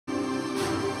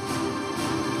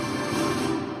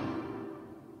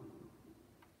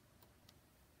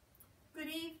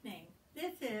evening.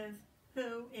 This is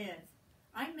Who Is.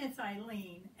 I'm Miss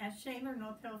Eileen at Shaler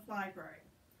North Hills Library.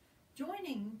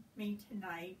 Joining me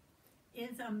tonight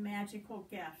is a magical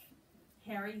guest,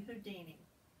 Harry Houdini.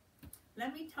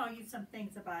 Let me tell you some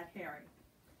things about Harry.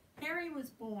 Harry was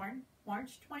born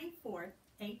March 24th,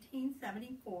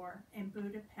 1874 in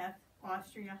Budapest,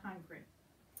 Austria-Hungary.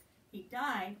 He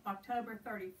died October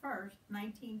 31st,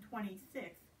 1926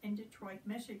 in Detroit,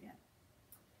 Michigan.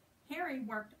 Harry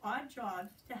worked odd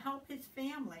jobs to help his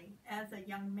family as a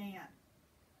young man.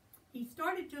 He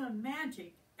started doing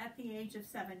magic at the age of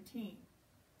 17.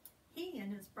 He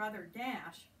and his brother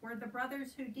Dash were the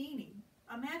brothers Houdini,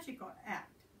 a magical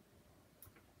act.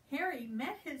 Harry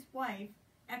met his wife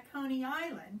at Coney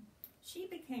Island. She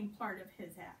became part of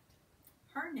his act.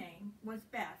 Her name was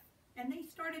Beth, and they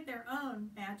started their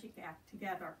own magic act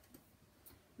together.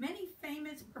 Many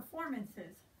famous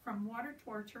performances, from water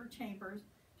torture chambers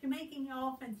to making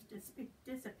elephants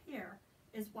disappear,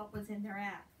 is what was in their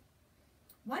act.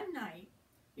 One night,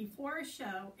 before a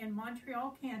show in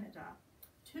Montreal, Canada,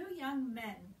 two young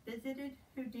men visited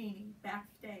Houdini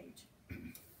backstage.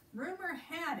 Rumor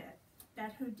had it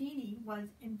that Houdini was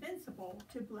invincible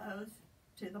to blows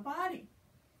to the body.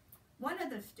 One of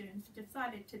the students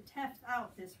decided to test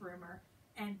out this rumor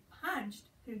and punched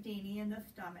Houdini in the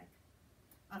stomach.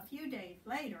 A few days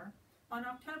later, on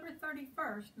October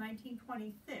 31st,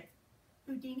 1926,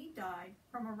 Houdini died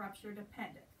from a ruptured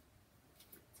appendix.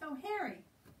 So Harry,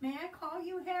 may I call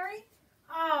you Harry?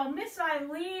 Oh, Miss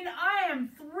Eileen, I am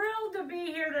thrilled to be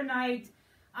here tonight.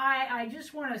 I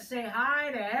just want to say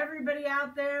hi to everybody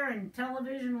out there in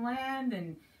television land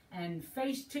and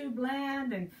FaceTube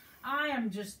land, and I am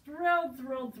just thrilled,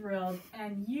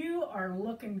 and you are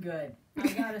looking good. I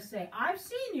gotta say, I've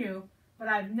seen you, but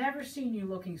I've never seen you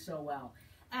looking so well.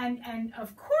 And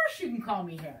of course you can call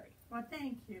me Harry. Well,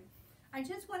 thank you. I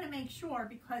just want to make sure,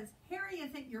 because Harry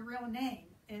isn't your real name,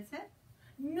 is it?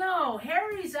 No,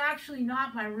 Harry's actually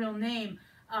not my real name.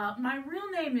 My real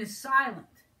name is Silent.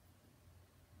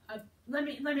 Let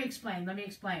me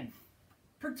explain.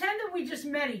 Pretend that we just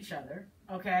met each other,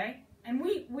 okay? And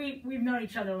we've known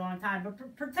each other a long time, but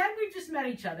pretend we just met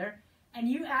each other, and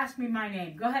you ask me my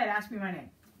name. Go ahead, ask me my name.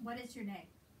 What is your name?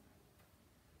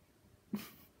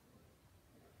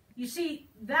 You see,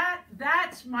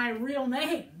 that's my real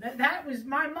name. That was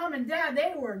my mom and dad.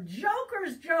 They were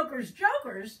jokers.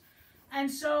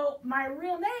 And so my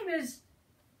real name is...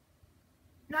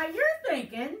 Now you're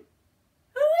thinking,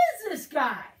 who is this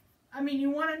guy? I mean, you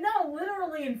want to know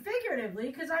literally and figuratively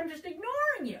because I'm just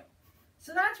ignoring you.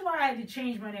 So that's why I had to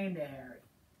change my name to Harry.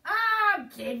 I'm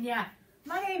kidding ya.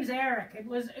 My name's Eric. It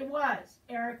was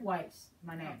Eric Weiss,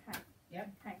 my name. Okay.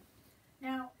 Yep. Okay.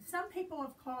 Now, some people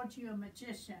have called you a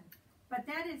magician, but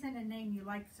that isn't a name you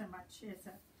like so much, is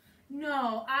it?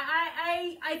 No,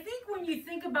 I think when you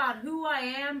think about who I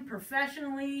am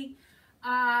professionally,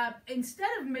 instead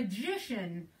of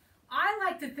magician, I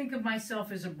like to think of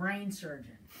myself as a brain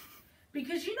surgeon.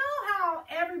 Because you know how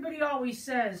everybody always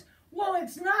says, well,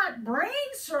 it's not brain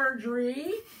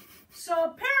surgery.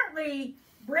 So apparently,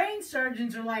 brain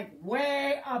surgeons are like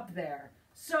way up there.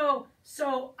 So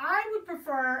I would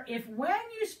prefer if when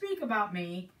you speak about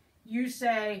me, you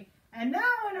say, and now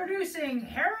introducing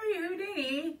Harry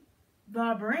Houdini,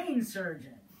 the brain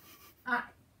surgeon.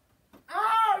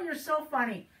 Oh, you're so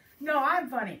funny. No, I'm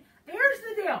funny. Here's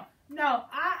the deal. No,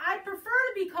 I prefer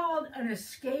to be called an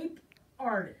escape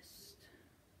artist.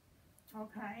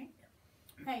 Okay.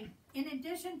 Hey, in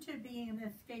addition to being an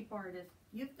escape artist,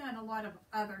 you've done a lot of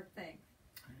other things.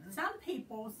 Some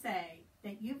people say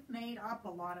that you've made up a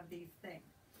lot of these things.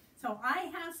 So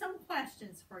I have some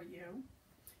questions for you.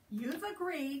 You've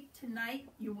agreed tonight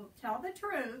you will tell the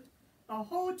truth, the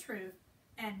whole truth,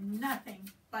 and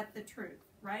nothing but the truth,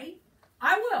 right?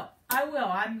 I will.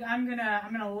 I'm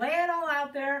gonna lay it all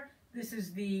out there. This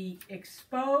is the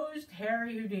exposed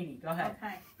Harry Houdini. Go ahead.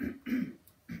 Okay.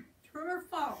 True or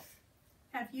false?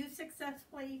 Have you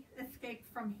successfully escaped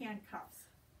from handcuffs?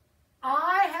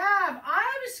 I have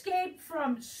escaped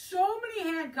from so many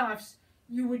handcuffs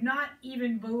you would not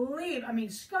even believe. I mean,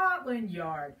 Scotland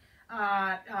Yard,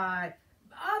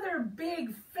 other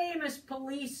big famous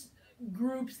police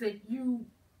groups that you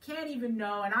can't even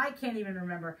know and I can't even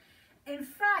remember. In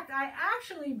fact, I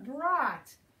actually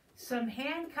brought some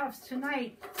handcuffs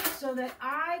tonight so that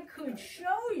I could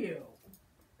show you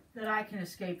that I can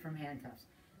escape from handcuffs.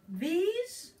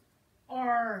 These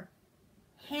are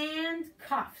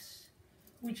handcuffs,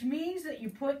 which means that you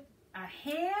put a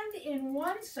hand in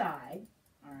one side,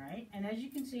 all right, and as you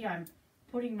can see, I'm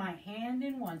putting my hand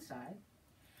in one side,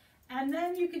 and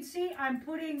then you can see I'm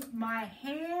putting my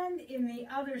hand in the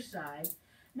other side,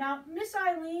 Now, Miss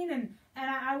Eileen, and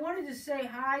I wanted to say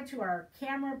hi to our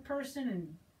camera person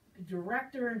and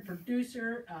director and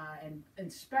producer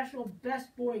and special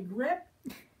best boy grip,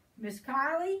 Miss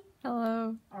Kylie.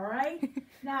 Hello. All right.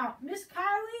 Now, Miss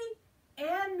Kylie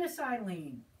and Miss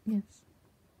Eileen. Yes.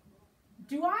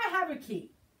 Do I have a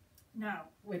key? No.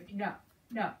 No.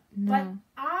 No. But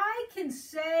I can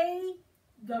say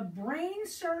the brain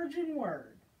surgeon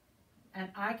word,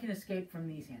 and I can escape from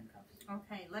these handcuffs.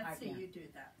 Okay, let's see you do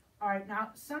that. All right.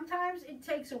 Now, sometimes it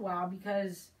takes a while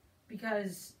because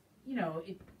you know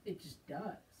it just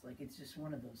does. Like it's just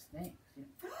one of those things. You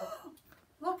know?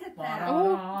 Look at that.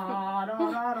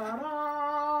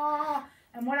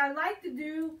 And what I like to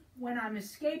do when I'm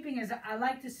escaping is I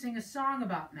like to sing a song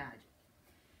about magic.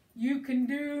 You can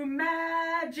do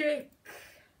magic.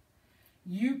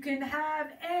 You can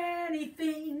have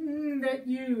anything that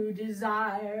you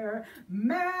desire.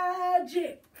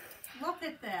 Magic. Look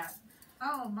at that.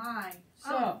 Oh, my.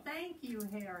 So, thank you,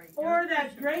 Harry. Or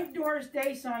that great Doris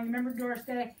Day song. Remember Doris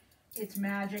Day? It's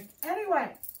magic.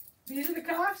 Anyway, these are the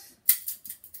cuffs.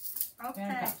 Okay.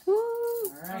 Handcuffs. Woo.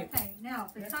 All right. Okay, now,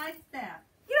 besides that.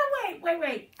 You know,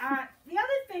 wait. The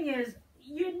other thing is,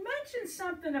 you'd mentioned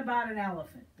something about an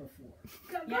elephant before.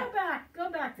 Go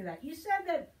back to that. You said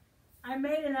that I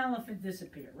made an elephant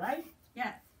disappear, right?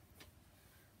 Yes.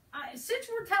 Since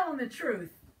we're telling the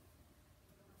truth,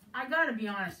 I got to be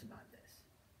honest about this.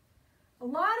 A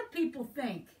lot of people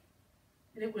think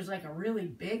that it was like a really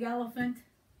big elephant.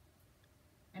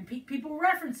 And people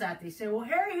reference that. They say, well,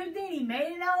 Harry Houdini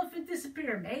made an elephant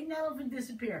disappear,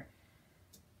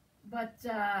 But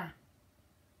the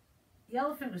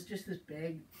elephant was just this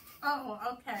big. Oh,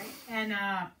 okay. And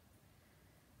I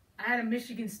had a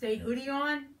Michigan State hoodie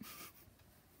on,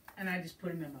 and I just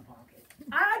put him in my pocket.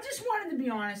 I just wanted to be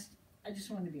honest.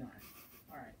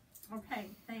 All right. Okay,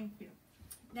 thank you.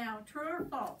 Now, true or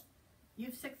false?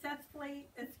 You've successfully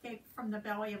escaped from the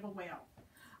belly of a whale.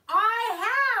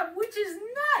 I have, which is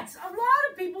nuts. A lot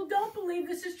of people don't believe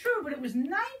this is true, but it was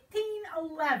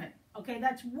 1911. Okay,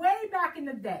 that's way back in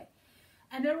the day.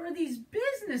 And there were these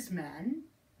businessmen,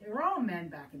 they were all men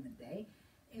back in the day,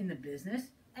 in the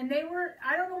business, and they were,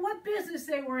 I don't know what business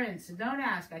they were in, so don't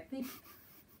ask.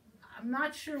 I'm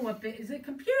not sure is it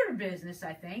computer business,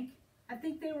 I think. I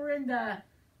think they were in the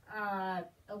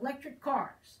electric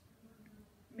cars,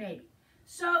 maybe.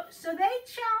 So they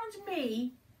challenged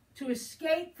me to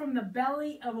escape from the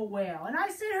belly of a whale. And I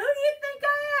said, who do you think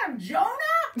I am,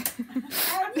 Jonah?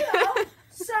 And,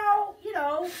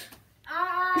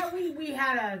 we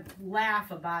had a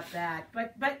laugh about that.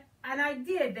 And I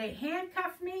did. They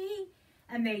handcuffed me,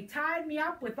 and they tied me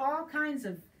up with all kinds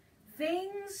of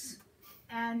things,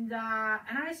 and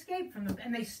I escaped from them.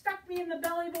 And they stuck me in the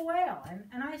belly of a whale,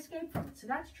 and I escaped from it. So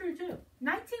that's true, too.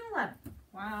 1911.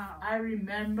 Wow. I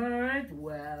remember it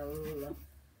well.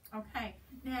 Okay.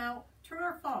 Now, true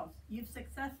or false? You've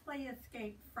successfully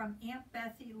escaped from Aunt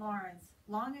Bessie Lawrence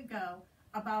long ago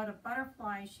about a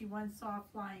butterfly she once saw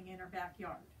flying in her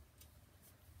backyard.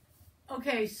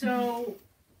 Okay, so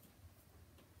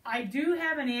I do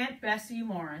have an Aunt Bessie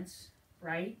Lawrence,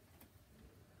 right?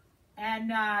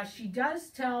 And she does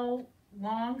tell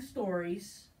long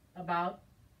stories about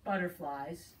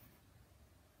butterflies.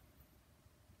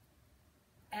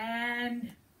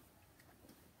 And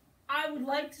I would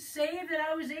like to say that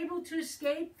I was able to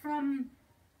escape from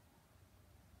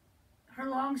her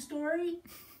long story,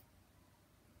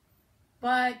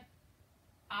 but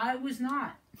I was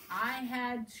not. I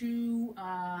had to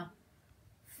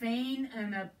feign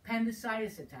an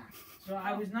appendicitis attack. So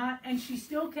I was not, and she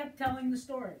still kept telling the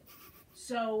story.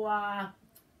 So,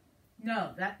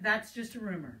 no, that's just a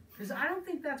rumor, because I don't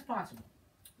think that's possible.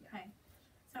 Okay.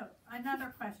 So,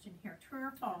 another question here. True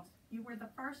or false? You were the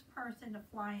first person to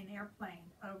fly an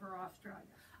airplane over Australia.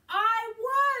 I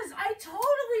was! I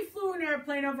totally flew an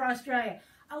airplane over Australia.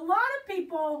 A lot of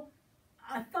people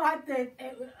thought that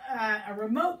a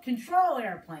remote control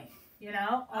airplane,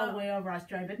 all the way over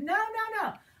Australia. But no.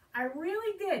 I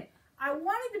really did. I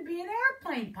wanted to be an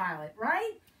airplane pilot,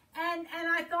 right? And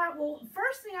I thought, well,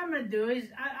 first thing I'm going to do is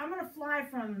I'm going to fly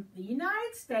from the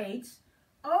United States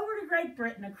over to Great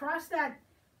Britain, across that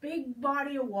big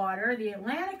body of water, the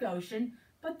Atlantic Ocean.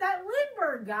 But that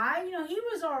Lindbergh guy, he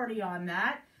was already on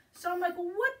that. So I'm like, well,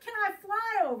 what can I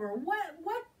fly over?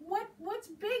 What's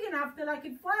big enough that I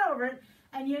could fly over it?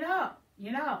 And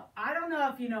I don't know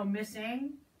if you know Miss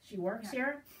Ng. She works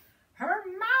here. Her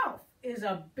mouth is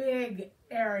a big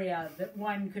area that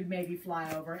one could maybe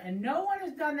fly over, and no one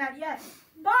has done that yet.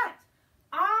 But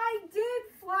I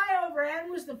did fly over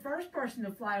and was the first person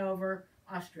to fly over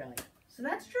Australia. So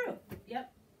that's true.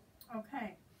 Yep.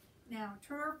 Okay. Now,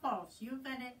 true or false, you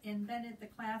invented the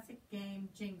classic game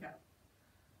Jingo.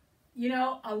 You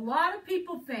know, a lot of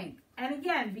people think, and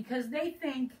again, because they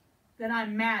think that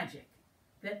I'm magic,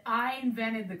 that I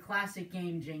invented the classic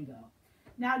game Jingo.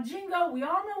 Now, Jingo, we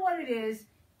all know what it is.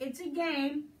 It's a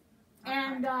game,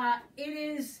 and it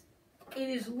is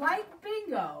like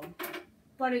bingo,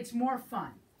 but it's more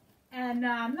fun. And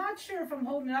I'm not sure if I'm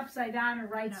holding it upside down or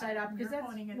right side up, because that's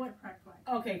holding it what. the correct way.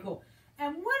 Okay, cool.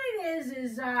 And what it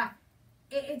is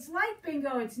it's like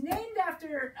bingo. It's named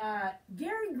after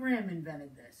Gary Grimm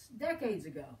invented this decades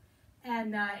ago,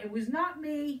 and it was not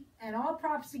me. And all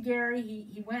props to Gary.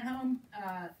 He went home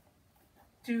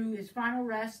to his final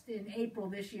rest in April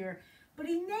this year, but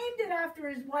he named it after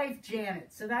his wife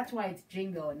Janet, so that's why it's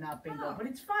Jingo and not bingo. Oh. But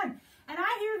it's fun, and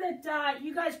I hear that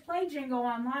you guys play Jingo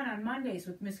online on Mondays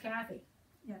with Miss Kathy.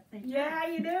 Yes, thank you. Yeah,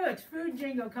 you do. It's Food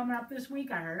Jingo coming up this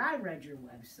week. I heard. I read your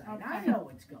website. Okay. I know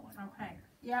what's going on. Okay.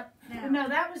 Yep. Now, But no,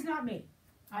 that was not me.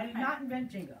 I did Okay. not invent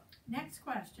Jingo. next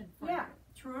question for Yeah. you.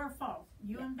 True or false?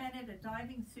 You Yeah. invented a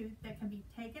diving suit that can be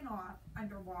taken off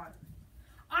underwater.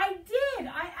 I did.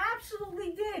 I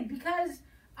absolutely did. Because,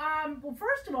 well,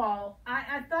 first of all,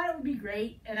 I thought it would be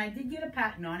great, and I did get a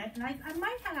patent on it, and I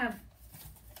might have.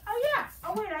 Oh, yeah.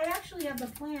 Oh, wait, I actually have the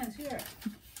plans here.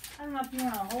 I don't know if you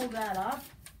want to hold that up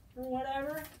or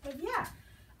whatever, but yeah.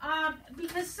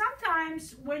 Because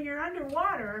sometimes when you're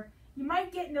underwater, you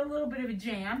might get into a little bit of a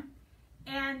jam,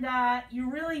 and you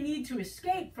really need to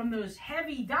escape from those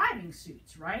heavy diving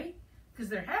suits, right? Because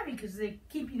they're heavy, because they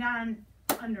keep you down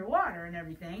underwater and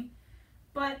everything.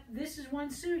 But this is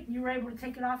one suit, and you were able to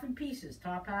take it off in pieces,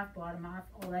 top half, bottom half,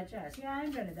 all that jazz. Yeah, I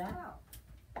invented that.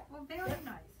 Oh, well, very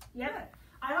nice. Yep. Good.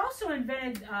 I also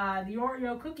invented the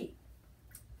Oreo cookie.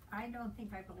 I don't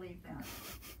think I believe that.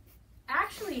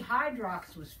 Actually,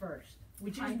 Hydrox was first,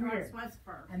 which is Hydrox weird. was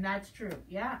first And that's true.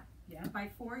 Yeah. Yeah. by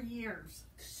 4 years.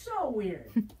 So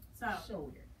weird. So, So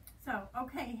weird.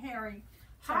 Okay, Harry.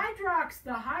 So- Hydrox,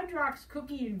 the Hydrox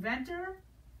cookie inventor,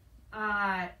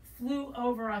 flew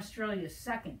over Australia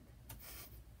second.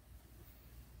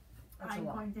 That's a I'm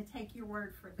lot. going to take your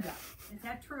word for that. Is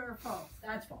that true or false?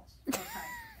 That's false. Okay.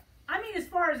 I mean, as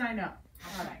far as I know.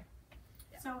 Okay.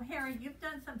 So, Harry, you've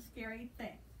done some scary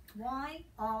things. Why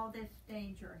all this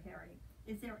danger, Harry?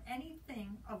 Is there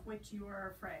anything of which you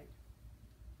are afraid?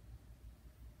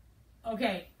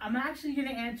 Okay, I'm actually going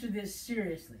to answer this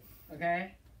seriously,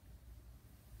 okay?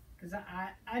 Because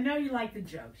I know you like the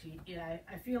jokes.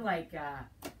 I feel like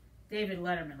David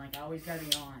Letterman, like I always got to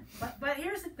be on. But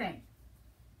here's the thing.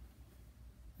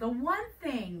 The one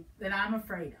thing that I'm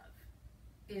afraid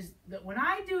of is that when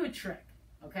I do a trick,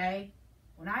 okay,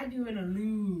 when I do an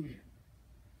illusion,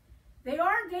 they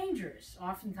are dangerous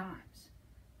oftentimes.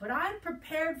 But I'm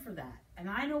prepared for that, and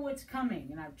I know what's coming,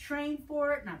 and I've trained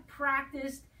for it, and I've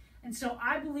practiced, and so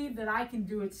I believe that I can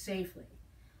do it safely.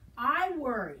 I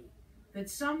worry that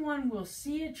someone will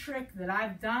see a trick that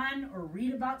I've done or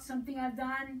read about something I've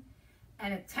done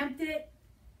and attempt it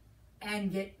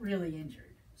and get really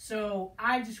injured. So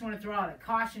I just want to throw out a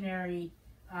cautionary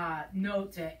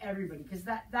note to everybody, because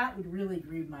that would really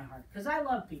grieve my heart, because I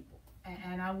love people,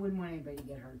 and I wouldn't want anybody to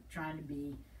get hurt trying to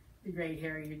be the great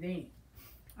Harry Houdini.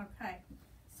 Okay.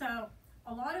 So,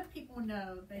 a lot of people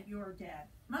know that you're dead.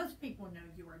 Most people know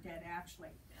you are dead, actually.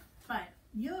 But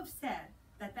you have said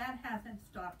that hasn't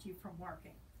stopped you from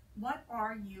working. What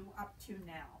are you up to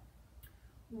now?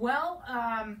 Well,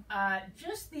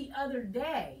 just the other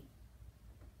day,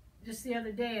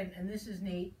 and this is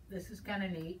neat, this is kind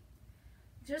of neat.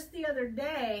 Just the other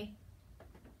day,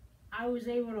 I was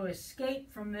able to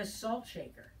escape from this salt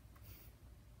shaker.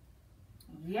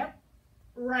 Yep,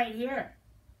 right here.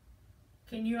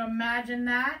 Can you imagine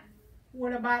that?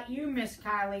 What about you, Miss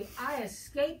Kylie? I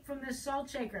escaped from this salt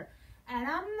shaker. And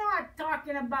I'm not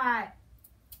talking about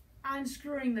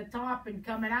unscrewing the top and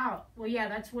coming out. Well, yeah,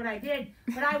 that's what I did.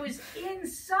 But I was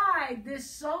inside this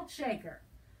salt shaker.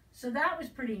 So that was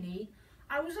pretty neat.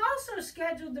 I was also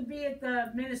scheduled to be at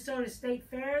the Minnesota State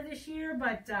Fair this year,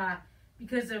 but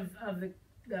because of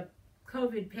the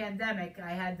COVID pandemic,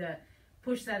 I had to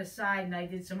push that aside, and I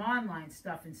did some online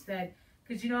stuff instead.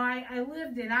 Because, I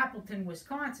lived in Appleton,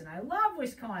 Wisconsin. I love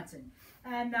Wisconsin.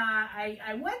 And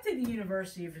I went to the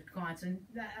University of Wisconsin.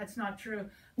 That's not true.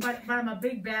 But I'm a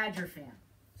big Badger fan.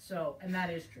 So, and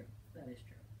that is true. That is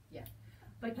true. Yeah.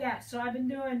 But yeah, so I've been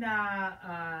doing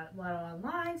a lot of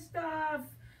online stuff.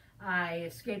 I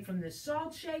escaped from this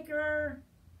salt shaker.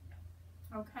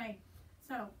 Okay.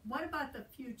 So, what about the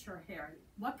future, Harry?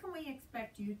 What can we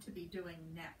expect you to be doing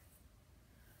next?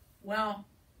 Well,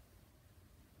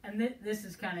 and this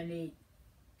is kind of neat.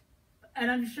 And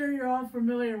I'm sure you're all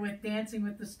familiar with Dancing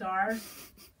with the Stars.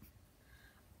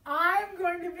 I'm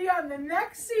going to be on the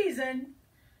next season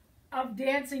of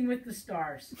Dancing with the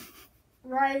Stars.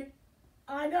 Right?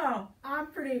 I know. I'm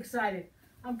pretty excited.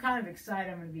 I'm kind of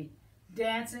excited I'm going to be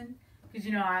dancing because,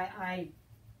 you know, I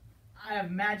have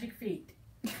magic feet.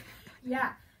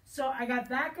 Yeah. So I got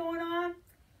that going on.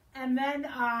 And then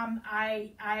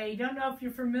I don't know if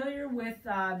you're familiar with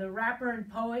the rapper and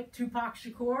poet Tupac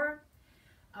Shakur.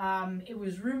 It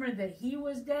was rumored that he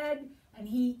was dead, and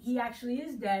he actually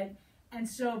is dead. And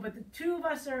so, but the two of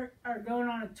us are going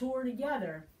on a tour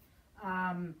together.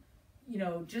 You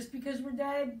know, just because we're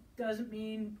dead doesn't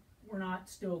mean we're not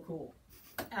still cool.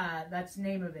 That's the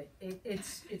name of it.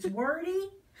 It's wordy,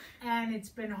 and it's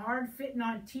been hard fitting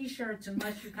on T-shirts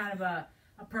unless you're kind of a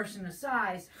person of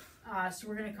size. So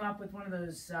we're going to come up with one of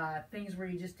those things where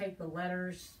you just take the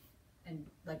letters and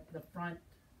like the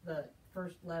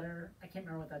first letter. I can't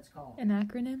remember what that's called. An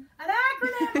acronym? An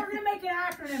acronym! We're going to make an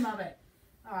acronym of it.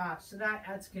 So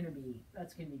that's going to be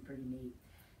pretty neat.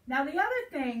 Now the other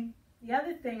thing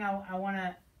I want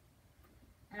to,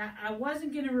 and I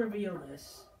wasn't going to reveal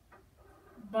this,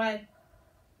 but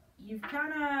you've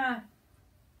asked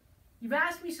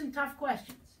me some tough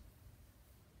questions.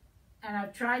 And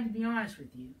I've tried to be honest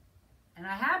with you. And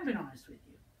I have been honest with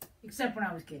you. Except when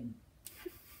I was kidding.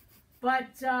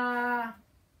 But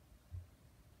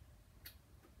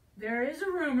there is a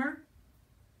rumor.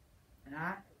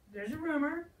 There's a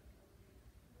rumor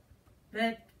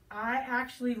that I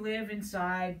actually live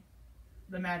inside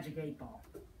the Magic 8 Ball.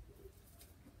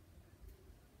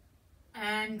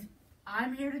 And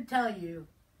I'm here to tell you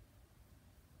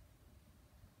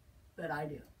that I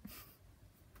do.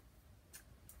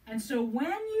 And so when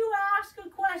you ask a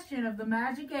question of the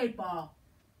Magic 8 Ball,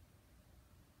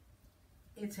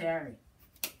 it's Harry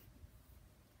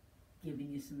giving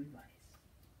you some advice.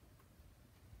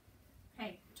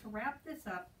 Hey, to wrap this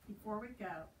up before we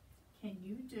go, can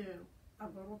you do a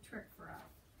little trick for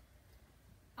us?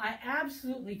 I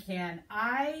absolutely can.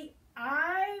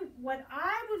 What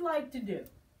I would like to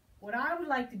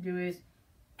do is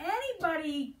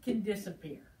anybody can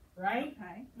disappear. Right?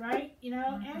 Okay. Right? You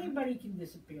know, anybody can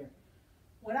disappear.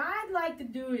 What I'd like to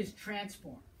do is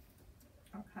transform.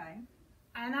 Okay.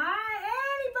 And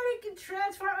anybody can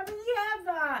transform. I mean, you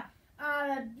have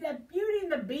the Beauty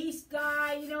and the Beast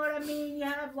guy, you know what I mean? You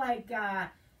have like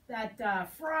that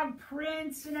Frog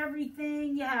Prince and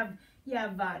everything. You have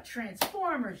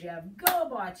Transformers, you have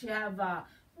GoBots, you have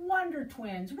Wonder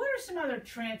Twins. What are some other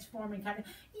transforming kind of?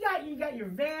 You got your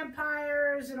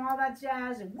vampires and all that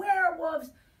jazz and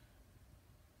werewolves.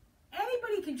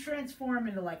 Anybody can transform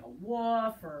into like a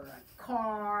wolf or a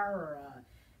car or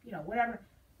whatever.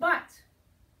 But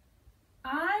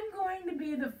I'm going to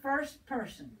be the first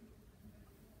person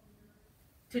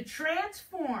to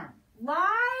transform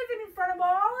live and in front of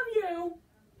all of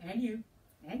you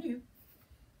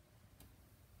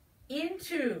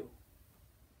into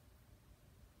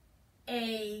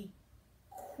a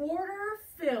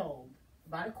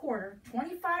about a quarter,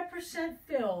 25%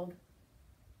 filled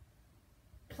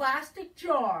plastic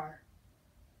jar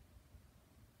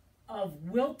of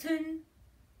Wilton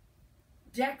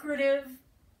decorative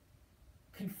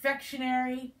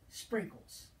confectionery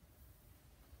sprinkles.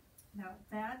 Now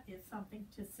that is something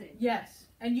to see. Yes,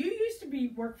 and you used to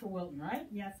work for Wilton, right?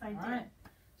 Yes, I did. All right.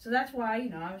 So that's why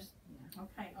I was.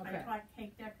 Okay. I taught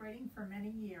cake decorating for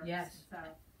many years. Yes. So.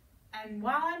 And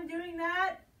while I'm doing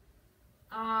that,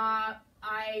 I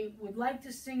would like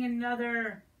to sing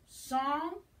another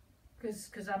song,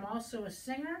 because I'm also a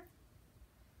singer.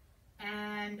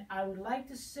 And I would like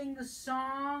to sing the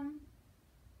song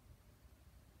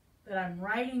that I'm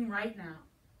writing right now.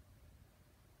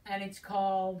 And it's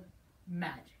called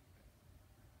Magic.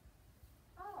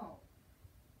 Oh.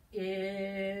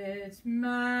 It's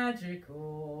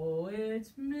magical,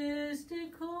 it's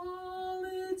mystical,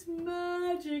 it's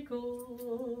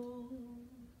magical.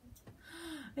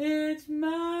 It's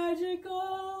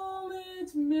magical,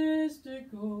 it's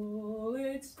mystical,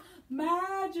 it's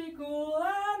magical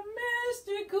and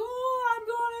mystical. I'm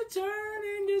gonna turn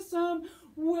into some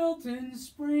Wilton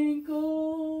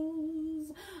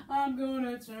sprinkles. I'm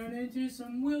gonna turn into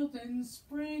some Wilton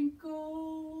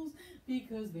sprinkles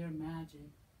because they're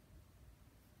magic.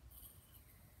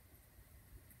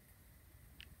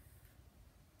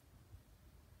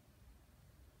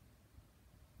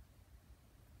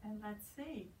 And let's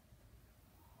see.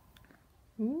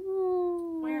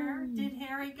 Ooh. Where did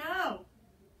Harry go?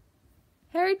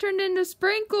 Harry turned into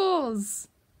sprinkles.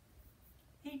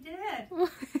 He did.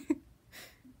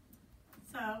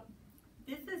 So,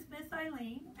 this is Miss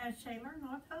Eileen at Shaler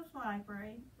North Coast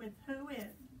Library with Who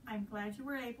Is. I'm glad you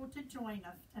were able to join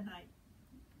us tonight.